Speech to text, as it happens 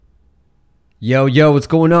Yo, what's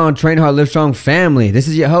going on, Train Hard, Live Strong family? This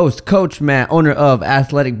is your host, Coach Matt, owner of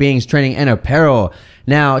Athletic Beings Training and Apparel.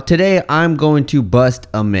 Now, today I'm going to bust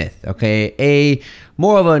a myth, okay?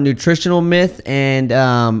 More of a nutritional myth, and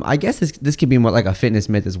I guess this could be more like a fitness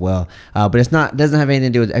myth as well. But doesn't have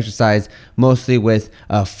anything to do with exercise, mostly with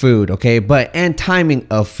food, okay? And timing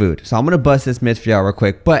of food. So I'm gonna bust this myth for y'all real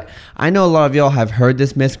quick. But I know a lot of y'all have heard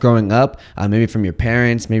this myth growing up, maybe from your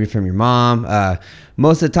parents, maybe from your mom.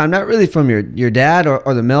 Most of the time, not really from your dad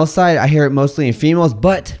or the male side. I hear it mostly in females,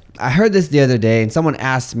 but I heard this the other day, and someone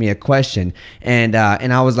asked me a question, and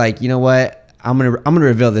I was like, you know what? I'm gonna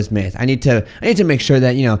reveal this myth. I need to make sure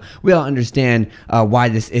that we all understand why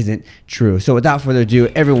this isn't true. So without further ado,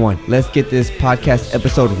 everyone, let's get this podcast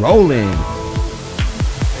episode rolling.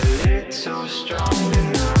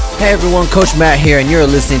 Hey everyone, Coach Matt here, and you're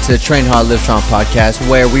listening to the Train Hard, Live Strong podcast,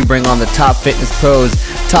 where we bring on the top fitness pros,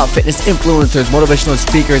 top fitness influencers, motivational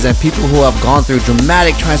speakers, and people who have gone through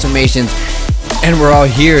dramatic transformations. And we're all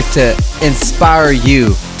here to inspire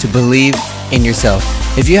you to believe in yourself.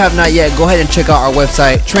 If you have not yet, go ahead and check out our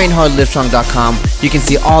website, trainhardlivestrong.com. You can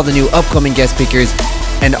see all the new upcoming guest speakers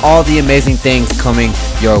and all the amazing things coming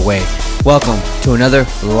your way. Welcome to another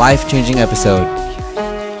life-changing episode.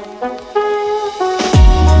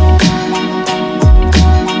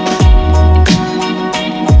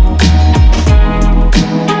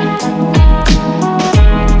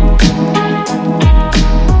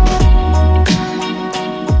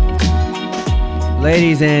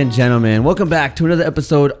 Ladies and gentlemen, welcome back to another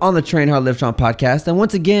episode on the Train Hard, Live Strong podcast. And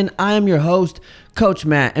once again, I am your host, Coach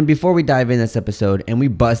Matt. And before we dive in this episode and we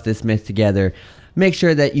bust this myth together, make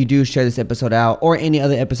sure that you do share this episode out or any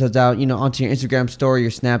other episodes out, onto your Instagram story,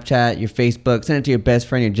 your Snapchat, your Facebook. Send it to your best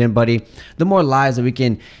friend, your gym buddy. The more lives that we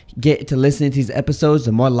can get to listening to these episodes,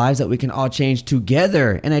 the more lives that we can all change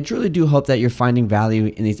together. And I truly do hope that you're finding value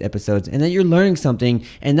in these episodes and that you're learning something.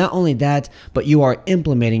 And not only that, but you are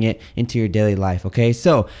implementing it into your daily life, okay?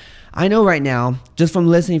 So I know right now, just from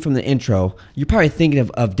listening from the intro, you're probably thinking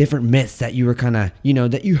of different myths that you were kind of,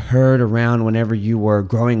 that you heard around whenever you were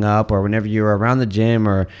growing up or whenever you were around the gym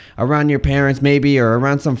or around your parents maybe or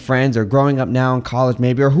around some friends or growing up now in college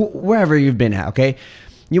maybe or wherever you've been at, okay?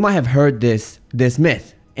 You might have heard this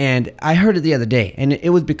myth. And I heard it the other day, and it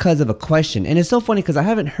was because of a question. And it's so funny because I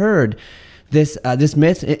haven't heard this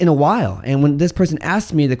myth in a while. And when this person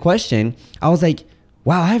asked me the question, I was like,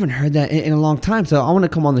 wow, I haven't heard that in a long time. So I want to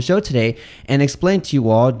come on the show today and explain to you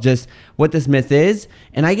all just what this myth is,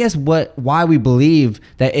 and I guess why we believe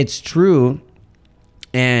that it's true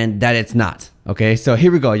and that it's not. Okay, so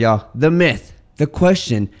here we go, y'all. The myth, the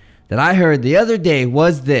question that I heard the other day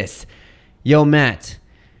was this: Yo, Matt,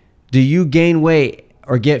 do you gain weight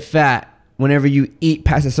or get fat whenever you eat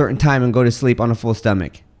past a certain time and go to sleep on a full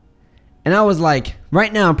stomach? And I was like,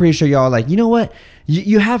 right now, I'm pretty sure y'all are like, you know what?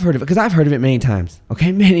 You have heard of it, because I've heard of it many times,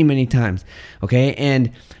 okay? Many times, okay?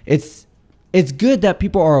 And it's good that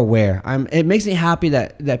people are aware. It makes me happy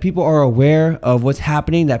that people are aware of what's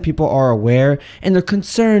happening, that people are aware, and they're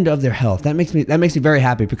concerned of their health. That makes me very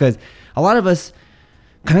happy, because a lot of us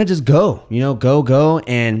kind of just go.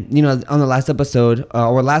 And, on the last episode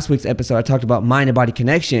or last week's episode, I talked about mind and body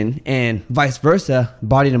connection, and vice versa,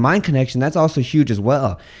 body to mind connection. That's also huge as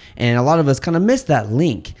well. And a lot of us kind of miss that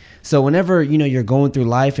link. So whenever, you're going through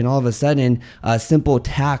life and all of a sudden simple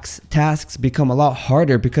tasks become a lot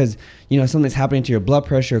harder because, something's happening to your blood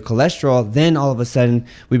pressure, cholesterol, then all of a sudden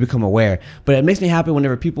we become aware. But it makes me happy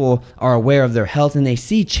whenever people are aware of their health and they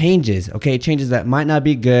see changes, okay? Changes that might not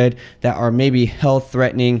be good, that are maybe health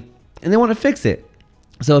threatening, and they want to fix it.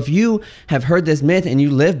 So if you have heard this myth and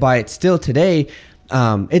you live by it still today,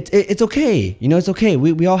 it's okay. It's okay.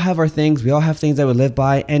 We all have our things. We all have things that we live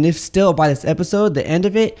by. And if still by this episode, the end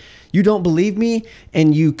of it, you don't believe me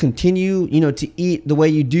and you continue, to eat the way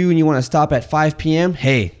you do and you want to stop at 5 p.m.,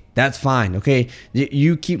 hey, that's fine. Okay.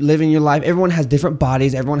 You keep living your life. Everyone has different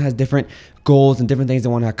bodies. Everyone has different goals and different things they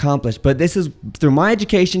want to accomplish. But this is through my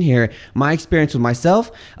education here, my experience with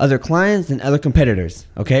myself, other clients, and other competitors.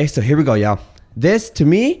 Okay. So here we go, y'all. This to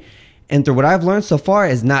me, and through what I've learned so far,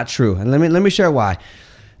 is not true. And let me share why.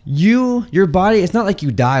 Your body, it's not like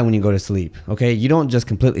you die when you go to sleep, okay? You don't just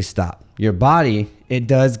completely stop. Your body, it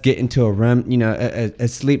does get into a REM, a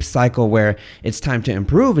sleep cycle where it's time to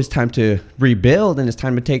improve, it's time to rebuild, and it's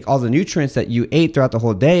time to take all the nutrients that you ate throughout the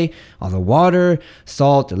whole day, all the water,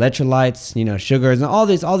 salt, electrolytes, sugars, and all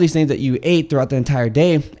these things that you ate throughout the entire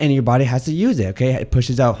day, and your body has to use it, okay? It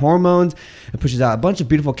pushes out hormones, it pushes out a bunch of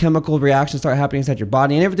beautiful chemical reactions start happening inside your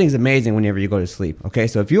body, and everything's amazing whenever you go to sleep, okay?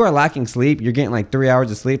 So if you are lacking sleep, you're getting like 3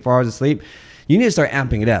 hours of sleep, 4 hours of sleep, you need to start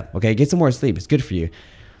amping it up, okay? Get some more sleep. It's good for you.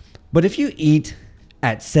 But if you eat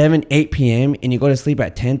at 7, 8 p.m. and you go to sleep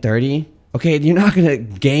at 10:30, okay, you're not going to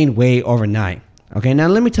gain weight overnight. Okay, now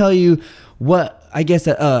let me tell you what I guess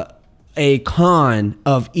a con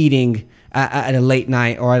of eating at a late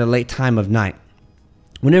night or at a late time of night.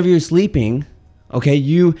 Whenever you're sleeping, okay,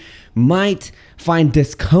 you might find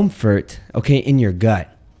discomfort, okay, in your gut.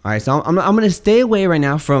 All right, so I'm going to stay away right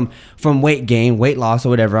now from weight gain, weight loss, or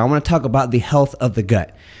whatever. I want to talk about the health of the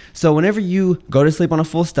gut. So whenever you go to sleep on a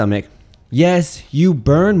full stomach, yes, you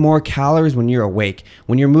burn more calories when you're awake,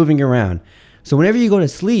 when you're moving around. So whenever you go to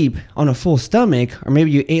sleep on a full stomach, or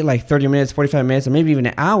maybe you ate like 30 minutes, 45 minutes, or maybe even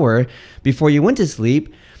an hour before you went to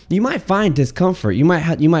sleep, you might find discomfort. You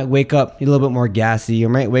might wake up a little bit more gassy. You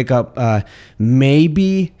might wake up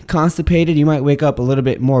maybe constipated. You might wake up a little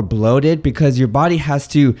bit more bloated because your body has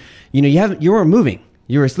to, you weren't moving.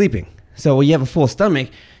 You were sleeping. So when you have a full stomach,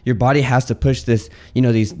 your body has to push this,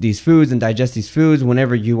 these foods and digest these foods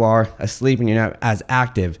whenever you are asleep and you're not as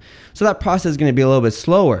active. So that process is going to be a little bit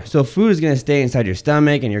slower. So food is going to stay inside your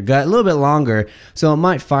stomach and your gut a little bit longer. So it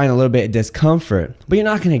might find a little bit of discomfort, but you're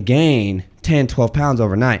not going to gain 10, 12 pounds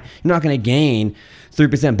overnight. You're not going to gain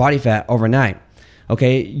 3% body fat overnight.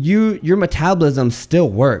 Okay, your metabolism still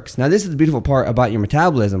works. Now, this is the beautiful part about your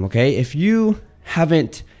metabolism. Okay, if you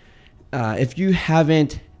haven't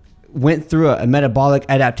went through a metabolic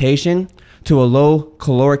adaptation to a low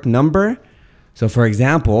caloric number. So for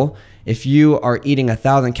example, if you are eating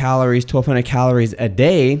 1,000 calories, 1,200 calories a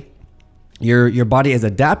day, your body is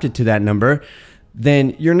adapted to that number,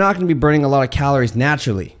 then you're not going to be burning a lot of calories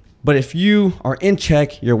naturally. But if you are in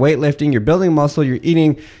check, you're weightlifting, you're building muscle, you're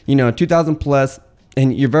eating, 2,000 plus,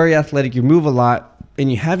 and you're very athletic, you move a lot, and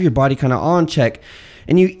you have your body kind of on check,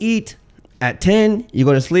 and you eat at 10, you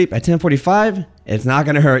go to sleep at 10:45, it's not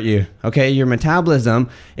going to hurt you. Okay, your metabolism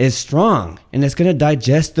is strong and it's going to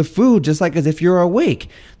digest the food just like as if you're awake.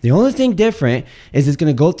 The only thing different is it's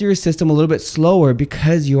going to go through your system a little bit slower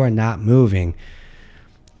because you are not moving.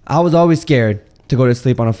 I was always scared to go to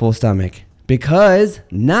sleep on a full stomach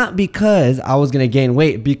not because I was going to gain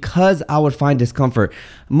weight, because I would find discomfort.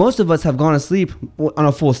 Most of us have gone to sleep on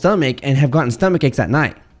a full stomach and have gotten stomach aches at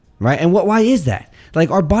night, right? And why is that?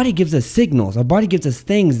 Like, our body gives us signals. Our body gives us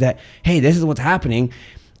things that, hey, this is what's happening.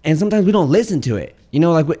 And sometimes we don't listen to it.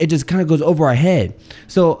 It just kind of goes over our head.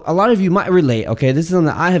 So a lot of you might relate, okay? This is something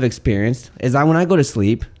that I have experienced, is when I go to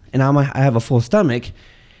sleep and I have a full stomach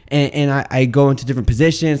and I go into different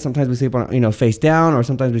positions. Sometimes we sleep on, face down, or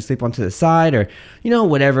sometimes we sleep onto the side, or,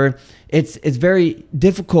 whatever. It's very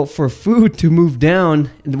difficult for food to move down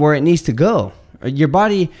where it needs to go. Your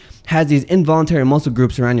body has these involuntary muscle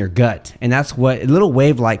groups around your gut, and that's what little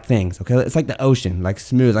wave-like things. Okay, it's like the ocean, like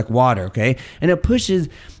smooth, like water. Okay, and it pushes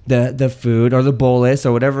the food or the bolus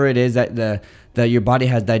or whatever it is that your body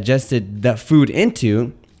has digested that food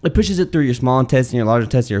into. It pushes it through your small intestine, your large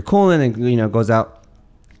intestine, your colon, and goes out,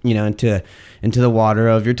 into the water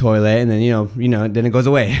of your toilet, and then then it goes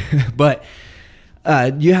away. But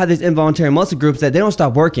you have these involuntary muscle groups that they don't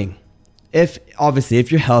stop working. If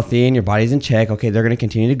you're healthy and your body's in check, okay, they're going to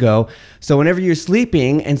continue to go. So whenever you're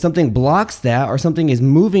sleeping and something blocks that, or something is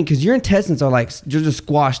moving, because your intestines are you're just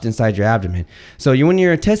squashed inside your abdomen. So when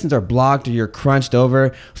your intestines are blocked or you're crunched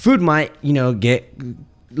over, food might, get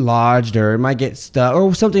lodged, or it might get stuck,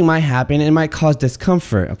 or something might happen, and it might cause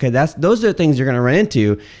discomfort. Okay, those are the things you're going to run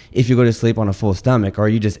into if you go to sleep on a full stomach or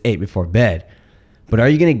you just ate before bed. But are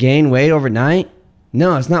you going to gain weight overnight?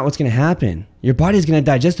 No, it's not what's going to happen. Your body's going to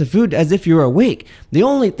digest the food as if you were awake. The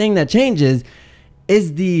only thing that changes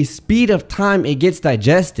is the speed of time it gets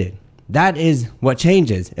digested. That is what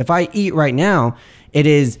changes. If I eat right now,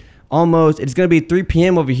 it's going to be 3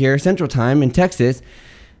 p.m. over here, Central Time in Texas.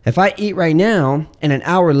 If I eat right now and an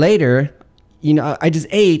hour later, I just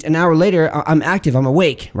ate, an hour later, I'm active, I'm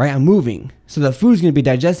awake, right? I'm moving. So the food's going to be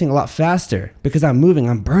digesting a lot faster because I'm moving,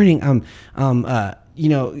 I'm burning, I'm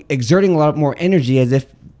exerting a lot more energy as if,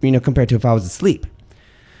 compared to if I was asleep.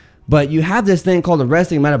 But you have this thing called the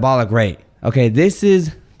resting metabolic rate. Okay, this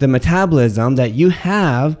is the metabolism that you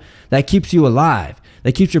have that keeps you alive,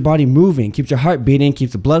 that keeps your body moving, keeps your heart beating,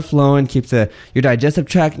 keeps the blood flowing, keeps your digestive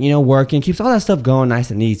tract, working, keeps all that stuff going nice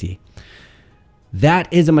and easy.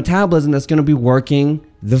 That is a metabolism that's going to be working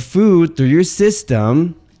the food through your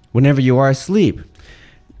system whenever you are asleep.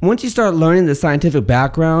 Once you start learning the scientific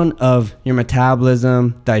background of your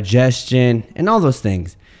metabolism, digestion, and all those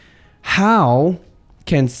things, how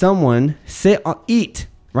can someone eat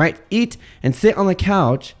and sit on the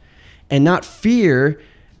couch and not fear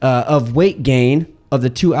of weight gain of the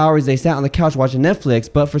 2 hours they sat on the couch watching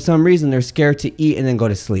Netflix, but for some reason they're scared to eat and then go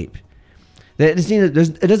to sleep?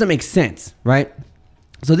 It doesn't make sense, right?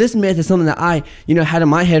 So this myth is something that I, had in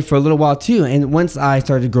my head for a little while too. And once I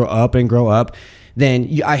started to grow up,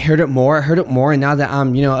 then I heard it more. And now that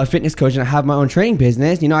I'm, a fitness coach and I have my own training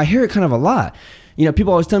business, I hear it kind of a lot.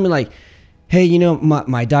 People always tell me like, hey,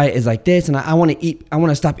 my diet is like this, and I want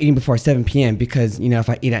to stop eating before 7 p.m. because, if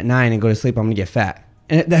I eat at 9 and go to sleep, I'm going to get fat.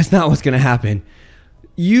 And that's not what's going to happen.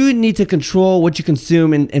 You need to control what you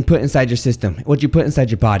consume and put inside your system, what you put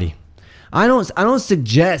inside your body. I don't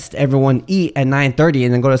suggest everyone eat at 9:30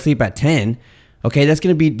 and then go to sleep at 10. Okay, that's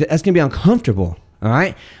gonna be uncomfortable. All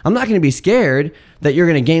right, I'm not gonna be scared that you're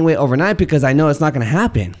gonna gain weight overnight because I know it's not gonna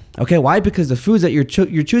happen. Okay, why? Because the foods that you're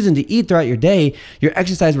choosing to eat throughout your day, your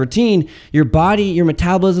exercise routine, your body, your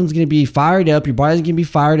metabolism is gonna be fired up. Your body's gonna be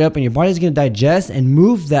fired up, and your body's gonna digest and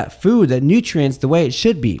move that food, that nutrients, the way it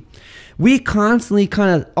should be. We constantly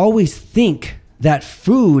kind of always think that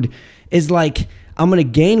food is like, I'm going to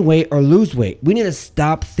gain weight or lose weight. We need to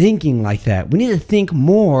stop thinking like that. We need to think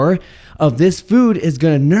more of this food is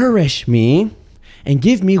going to nourish me and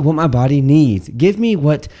give me what my body needs. Give me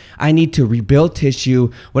what I need to rebuild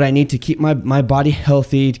tissue, what I need to keep my body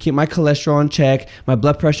healthy, to keep my cholesterol in check, my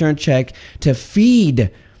blood pressure in check, to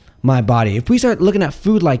feed my body. If we start looking at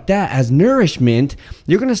food like that as nourishment,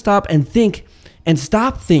 you're going to stop and think and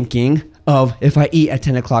stop thinking of, if I eat at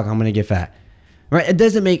 10 o'clock, I'm going to get fat. Right?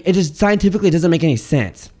 It just scientifically doesn't make any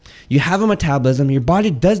sense. You have a metabolism. Your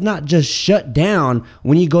body does not just shut down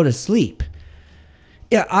when you go to sleep.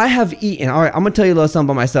 Yeah, I have eaten. All right, I'm going to tell you a little something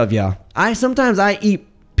about myself, y'all. Sometimes I eat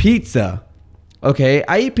pizza. Okay,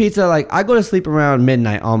 I eat pizza, like I go to sleep around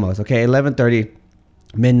midnight almost. Okay, 11:30,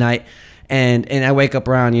 midnight. And I wake up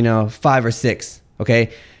around, 5 or 6.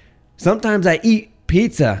 Okay, sometimes I eat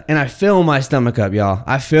pizza and I fill my stomach up, y'all.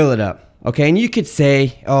 I fill it up. Okay, and you could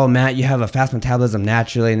say, oh, Matt, you have a fast metabolism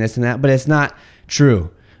naturally and this and that, but it's not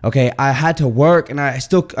true. Okay, I had to work and I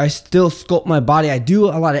still sculpt my body. I do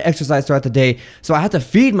a lot of exercise throughout the day, so I have to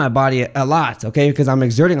feed my body a lot, okay, because I'm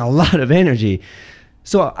exerting a lot of energy.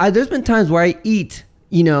 So there's been times where I eat,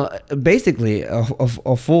 basically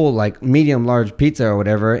a full, like, medium large pizza or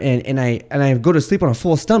whatever, and I go to sleep on a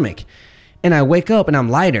full stomach, and I wake up and I'm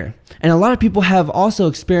lighter. And a lot of people have also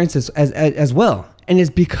experienced this as well. And it's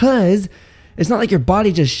because it's not like your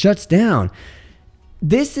body just shuts down.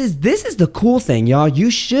 This is the cool thing, y'all. You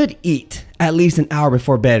should eat at least an hour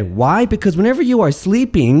before bed. Why? Because whenever you are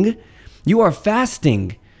sleeping, you are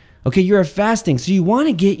fasting. Okay, you are fasting. So you want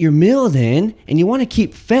to get your meals in and you want to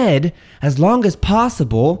keep fed as long as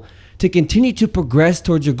possible to continue to progress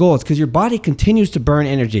towards your goals, because your body continues to burn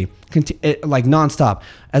energy like nonstop.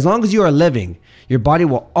 As long as you are living, your body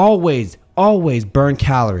will always burn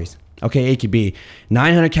calories. Okay, it could be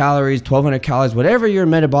 900 calories, 1200 calories, whatever your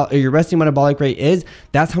resting metabolic rate is.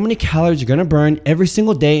 That's how many calories you're gonna burn every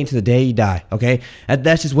single day into the day you die. Okay,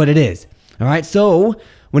 that's just what it is. All right, so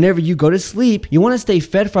whenever you go to sleep, you want to stay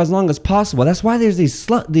fed for as long as possible. That's why there's these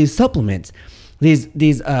supplements, these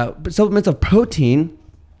supplements of protein,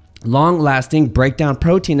 long-lasting breakdown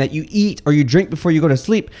protein that you eat or you drink before you go to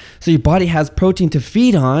sleep, so your body has protein to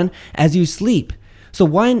feed on as you sleep. So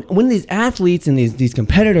when these athletes and these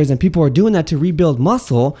competitors and people are doing that to rebuild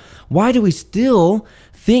muscle, why do we still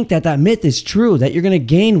think that myth is true, that you're going to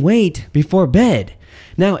gain weight before bed?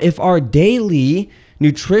 Now, if our daily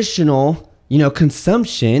nutritional,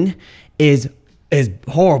 consumption is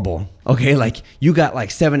horrible, okay, like you got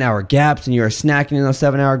like 7-hour gaps and you're snacking in those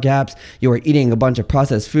 7-hour gaps, you are eating a bunch of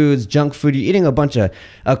processed foods, junk food, you're eating a bunch of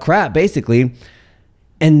crap basically,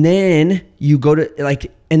 and then you go to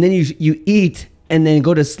you eat and then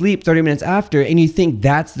go to sleep 30 minutes after, and you think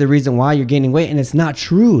that's the reason why you're gaining weight, and it's not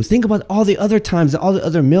true. Think about all the other times, all the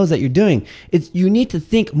other meals that you're doing. You need to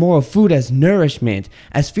think more of food as nourishment,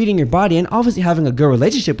 as feeding your body, and obviously having a good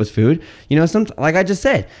relationship with food. Like I just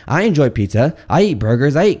said, I enjoy pizza, I eat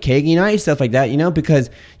burgers, I eat cake, I eat stuff like that, because,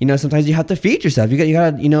 sometimes you have to feed yourself. You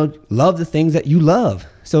gotta, love the things that you love.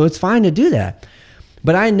 So it's fine to do that.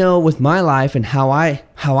 But I know with my life and how I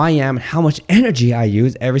am and how much energy I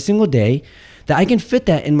use every single day, that I can fit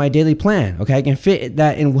that in my daily plan. Okay, I can fit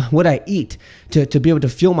that in what I eat to be able to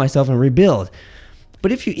fuel myself and rebuild.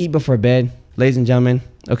 But if you eat before bed, ladies and gentlemen,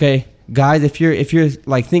 okay, guys, if you're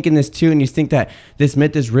like thinking this too and you think that this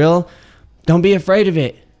myth is real, don't be afraid of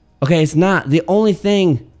it. Okay, it's not. The only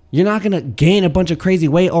thing, you're not gonna gain a bunch of crazy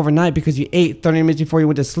weight overnight because you ate 30 minutes before you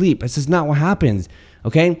went to sleep. It's just not what happens.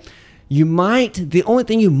 Okay, the only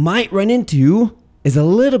thing you might run into is a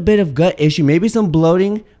little bit of gut issue, maybe some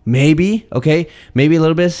bloating, maybe a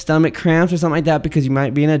little bit of stomach cramps or something like that, because you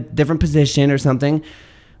might be in a different position or something,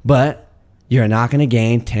 but you're not going to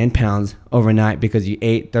gain 10 pounds overnight because you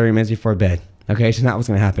ate 30 minutes before bed. Okay, it's not what's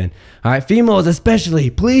going to happen. All right, females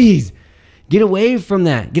especially, please Get away from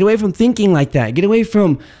that. Get away from thinking like that. Get away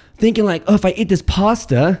from thinking like, oh, if I eat this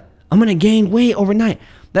pasta, I'm going to gain weight overnight.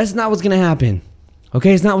 That's not what's going to happen.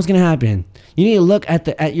 Okay, it's not what's going to happen. You need to look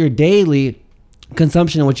at your daily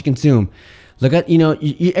consumption of what you consume. Look at,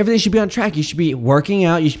 everything should be on track. You should be working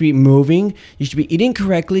out. You should be moving. You should be eating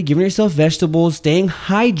correctly, giving yourself vegetables, staying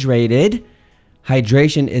hydrated.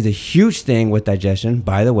 Hydration is a huge thing with digestion,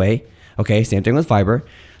 by the way. Okay, same thing with fiber.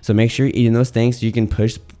 So make sure you're eating those things so you can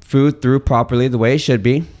push food through properly the way it should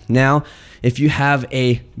be. Now, if you have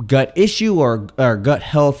a gut issue or gut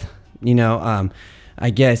health,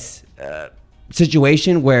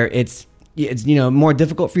 situation where it's more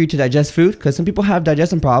difficult for you to digest food, because some people have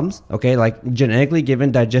digestion problems, okay, like genetically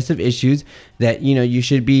given digestive issues that you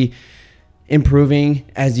should be improving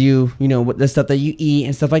as with the stuff that you eat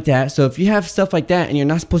and stuff like that. So if you have stuff like that and you're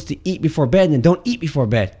not supposed to eat before bed, then don't eat before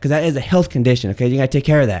bed, because that is a health condition. Okay, you gotta take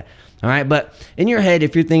care of that. All right, but in your head,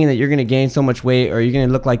 if you're thinking that you're gonna gain so much weight or you're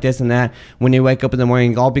gonna look like this and that when you wake up in the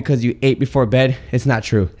morning, all because you ate before bed, it's not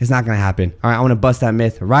true. It's not gonna happen. All right, I want to bust that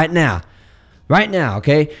myth right now.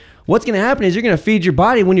 Okay, what's gonna happen is you're gonna feed your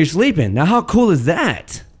body when you're sleeping. Now, how cool is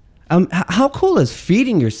that? How cool is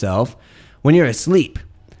feeding yourself when you're asleep?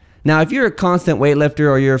 Now, if you're a constant weightlifter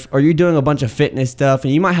or you're doing a bunch of fitness stuff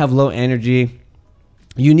and you might have low energy,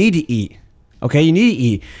 you need to eat. Okay, you need to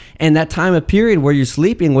eat. And that time of period where you're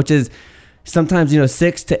sleeping, which is sometimes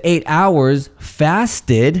 6 to 8 hours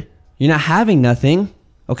fasted, you're not having nothing.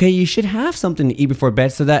 Okay, you should have something to eat before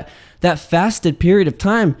bed, so that fasted period of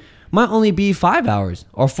time might only be 5 hours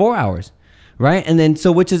or 4 hours. Right? And then,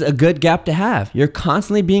 which is a good gap to have. You're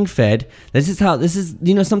constantly being fed. This is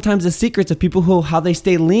sometimes the secrets of people how they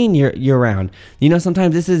stay lean year round.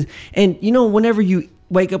 Sometimes this is, and whenever you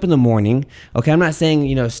wake up in the morning, okay, I'm not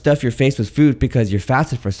saying, stuff your face with food because you're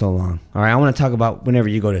fasted for so long. All right. I want to talk about whenever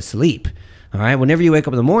you go to sleep. All right. Whenever you wake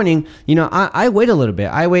up in the morning, I wait a little bit.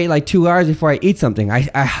 I wait like 2 hours before I eat something. I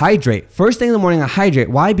hydrate. First thing in the morning, I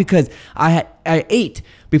hydrate. Why? Because I ate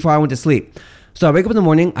before I went to sleep. So I wake up in the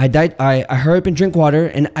morning, I hurry up and drink water,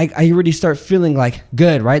 and I already start feeling like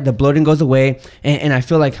good, right? The bloating goes away, and I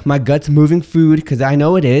feel like my gut's moving food, because I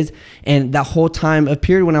know it is. And that whole time of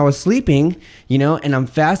period when I was sleeping, and I'm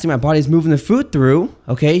fasting, my body's moving the food through,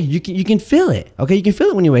 okay? You can feel it, okay? You can feel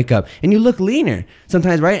it when you wake up, and you look leaner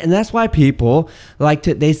sometimes, right? And that's why people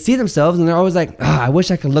they see themselves, and they're always like, I wish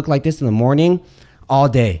I could look like this in the morning all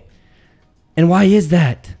day. And why is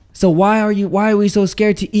that? So why are we so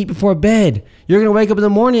scared to eat before bed? You're going to wake up in the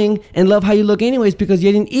morning and love how you look anyways because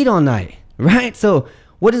you didn't eat all night, right? So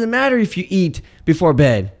what does it matter if you eat before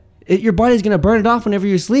bed? Your body's going to burn it off whenever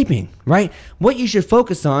you're sleeping, right? What you should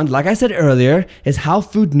focus on, like I said earlier, is how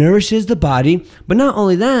food nourishes the body. But not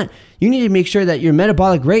only that, you need to make sure that your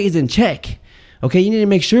metabolic rate is in check. Okay, you need to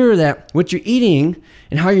make sure that what you're eating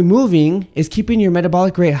and how you're moving is keeping your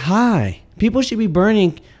metabolic rate high. People should be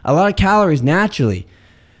burning a lot of calories naturally.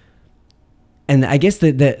 And I guess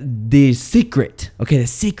the secret,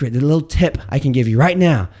 the little tip I can give you right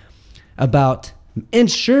now about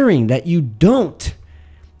ensuring that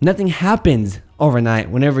nothing happens overnight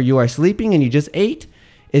whenever you are sleeping and you just ate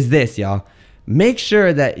is this, y'all. Make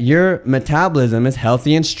sure that your metabolism is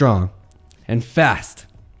healthy and strong and fast.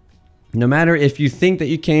 No matter if you think that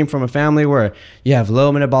you came from a family where you have low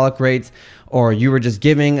metabolic rates or you were just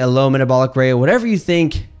giving a low metabolic rate, whatever you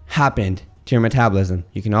think happened to your metabolism,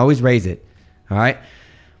 you can always raise it. All right,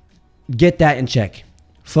 get that in check.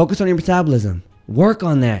 Focus on your metabolism. Work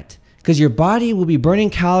on that, because your body will be burning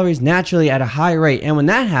calories naturally at a high rate. And when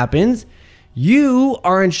that happens, you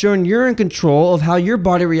are ensuring you're in control of how your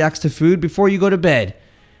body reacts to food before you go to bed.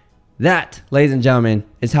 That, ladies and gentlemen,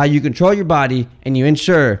 is how you control your body and you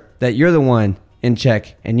ensure that you're the one in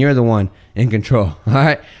check and you're the one in control. All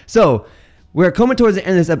right, so we're coming towards the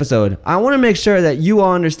end of this episode. I want to make sure that you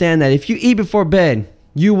all understand that if you eat before bed,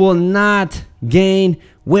 you will not gain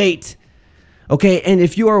weight. Okay, and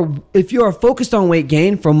if you are focused on weight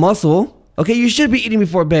gain from muscle, okay, you should be eating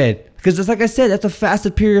before bed, because just like I said, that's a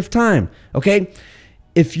fasted period of time. Okay,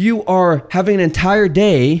 if you are having an entire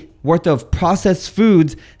day worth of processed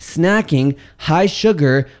foods, snacking, high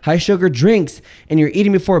sugar drinks, and you're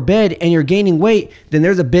eating before bed and you're gaining weight, then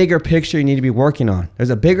there's a bigger picture you need to be working on. There's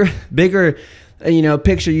a bigger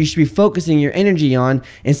picture you should be focusing your energy on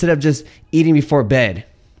instead of just eating before bed.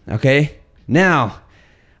 Okay? Now,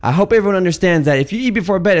 I hope everyone understands that if you eat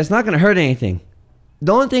before bed, it's not going to hurt anything.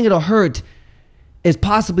 The only thing it'll hurt is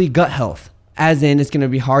possibly gut health, as in it's going to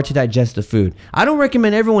be hard to digest the food. I don't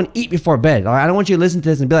recommend everyone eat before bed. All right? I don't want you to listen to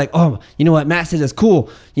this and be like, oh, you know what, Matt says it's cool,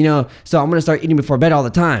 so I'm going to start eating before bed all the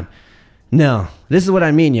time. No, this is what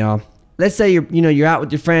I mean, y'all. Let's say you're out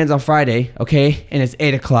with your friends on Friday, okay, and it's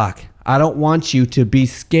 8 o'clock. I don't want you to be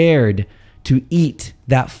scared to eat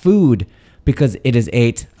that food because it is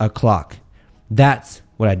 8 o'clock. That's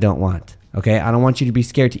what I don't want. Okay? I don't want you to be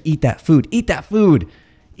scared to eat that food. Eat that food.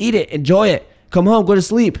 Eat it. Enjoy it. Come home. Go to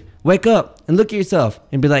sleep. Wake up and look at yourself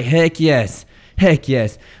and be like, heck yes. Heck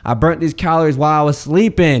yes. I burnt these calories while I was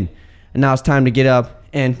sleeping. And now it's time to get up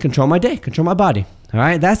and control my day, control my body. All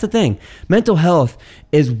right? That's the thing. Mental health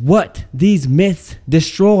is what these myths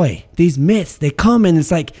destroy. These myths, they come and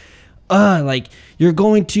it's like you're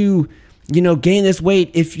going to, gain this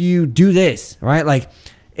weight if you do this, right? Like,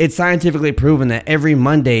 it's scientifically proven that every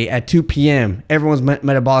Monday at 2 p.m., everyone's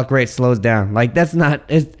metabolic rate slows down. Like, I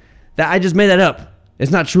just made that up.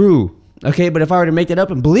 It's not true. Okay, but if I were to make that up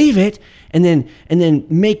and believe it, and then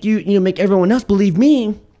make make everyone else believe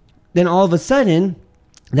me, then all of a sudden,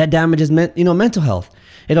 that damages mental health.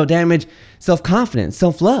 It'll damage self-confidence,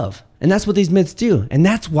 self-love, and that's what these myths do. And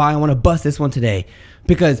that's why I want to bust this one today,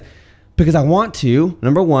 because I want to,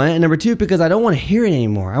 number one, and number two, because I don't want to hear it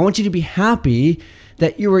anymore. I want you to be happy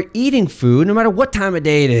that you were eating food, no matter what time of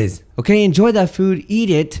day it is. Okay, enjoy that food,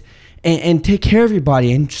 eat it, and take care of your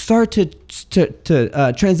body, and start to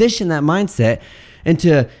transition that mindset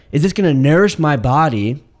into, is this going to nourish my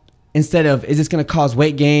body instead of, is this going to cause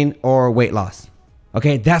weight gain or weight loss?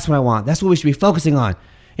 Okay, that's what I want. That's what we should be focusing on.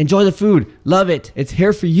 Enjoy the food. Love it. It's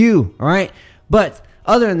here for you. All right. But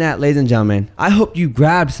other than that, ladies and gentlemen, I hope you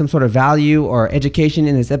grabbed some sort of value or education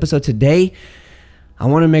in this episode today. I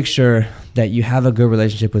want to make sure that you have a good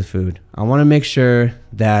relationship with food. I want to make sure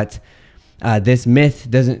that this myth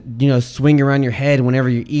doesn't, swing around your head whenever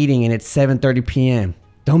you're eating and it's 7:30 p.m.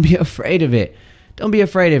 Don't be afraid of it. Don't be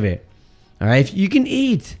afraid of it. All right, if you can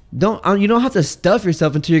eat, you don't have to stuff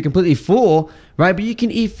yourself until you're completely full, right? But you can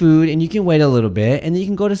eat food and you can wait a little bit and then you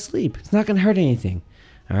can go to sleep. It's not going to hurt anything.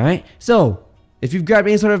 All right. So if you've grabbed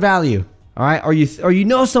any sort of value, all right, or you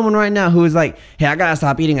know someone right now who is like, hey, I gotta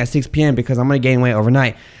stop eating at 6 p.m. because I'm gonna gain weight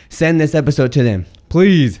overnight, send this episode to them,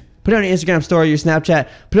 please. Put it on your Instagram story, your Snapchat,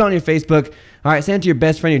 put it on your Facebook. All right, send it to your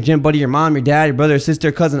best friend, your gym buddy, your mom, your dad, your brother,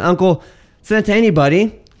 sister, cousin, uncle. Send it to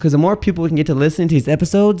anybody, because the more people we can get to listen to these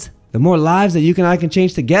episodes, the more lives that you and I can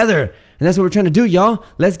change together. And that's what we're trying to do, y'all.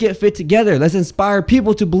 Let's get fit together. Let's inspire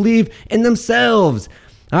people to believe in themselves.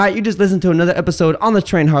 All right, you just listened to another episode on the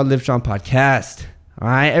Train Hard, Live Strong podcast. All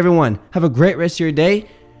right, everyone, have a great rest of your day.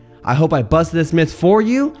 I hope I busted this myth for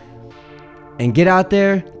you. And get out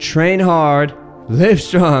there, train hard, live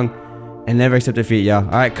strong, and never accept defeat, y'all.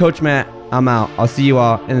 All right, Coach Matt, I'm out. I'll see you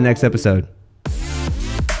all in the next episode.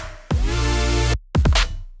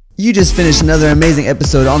 You just finished another amazing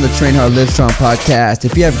episode on the Train Hard, Live Strong podcast.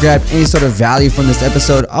 If you have grabbed any sort of value from this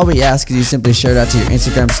episode, all we ask is you simply share it out to your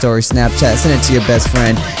Instagram story, Snapchat, send it to your best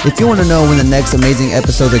friend. If you want to know when the next amazing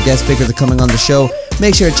episode or guest speakers are coming on the show,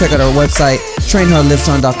 make sure to check out our website,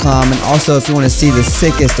 trainhardlivestrong.com. And also, if you want to see the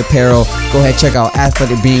sickest apparel, go ahead and check out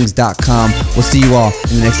athleticbeings.com. We'll see you all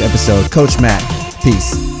in the next episode. Coach Matt,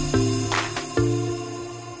 peace.